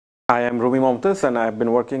I am Rumi Momtaz and I have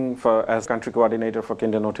been working as country coordinator for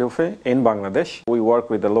Kindernothilfe in Bangladesh. We work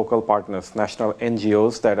with the local partners, national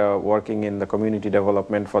NGOs that are working in the community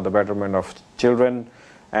development for the betterment of children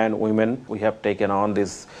and women. We have taken on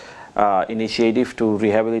this initiative to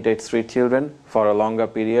rehabilitate street children for a longer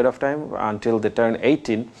period of time until they turn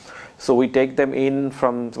 18. So we take them in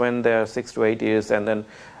from when they are 6 to 8 years, and then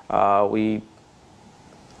we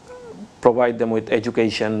provide them with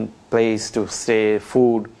education, place to stay,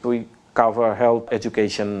 food. We cover health,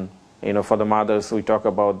 education. For the mothers, we talk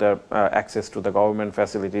about the access to the government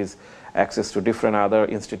facilities, access to different other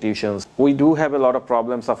institutions. We do have a lot of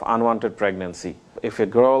problems of unwanted pregnancy. If a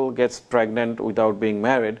girl gets pregnant without being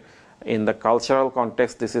married, in the cultural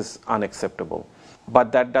context, this is unacceptable.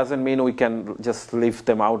 But that doesn't mean we can just leave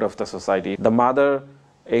them out of the society. The mother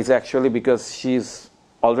is actually, because she's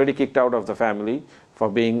already kicked out of the family for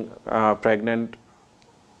being pregnant,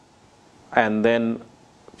 and then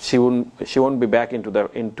she won't be back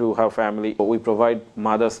into her family. We provide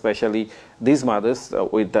mothers, especially these mothers,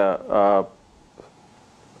 with the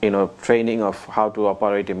training of how to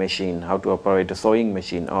operate a machine, how to operate a sewing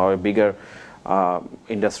machine or a bigger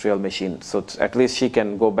industrial machine. So at least she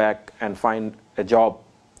can go back and find a job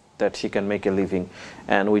that she can make a living,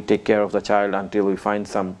 and we take care of the child until we find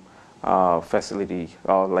some facility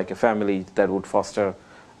or like a family that would foster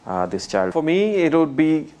this child. For me, it would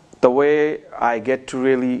be the way I get to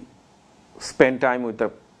really spend time with the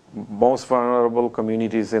most vulnerable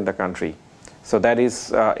communities in the country. So that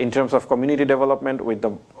is in terms of community development with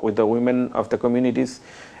the women of the communities.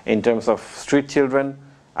 In terms of street children,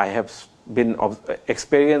 I have been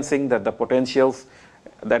experiencing that the potentials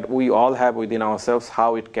that we all have within ourselves,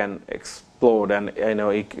 how it can explode, and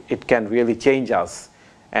it can really change us.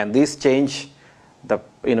 And this change,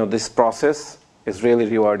 this process is really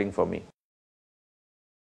rewarding for me.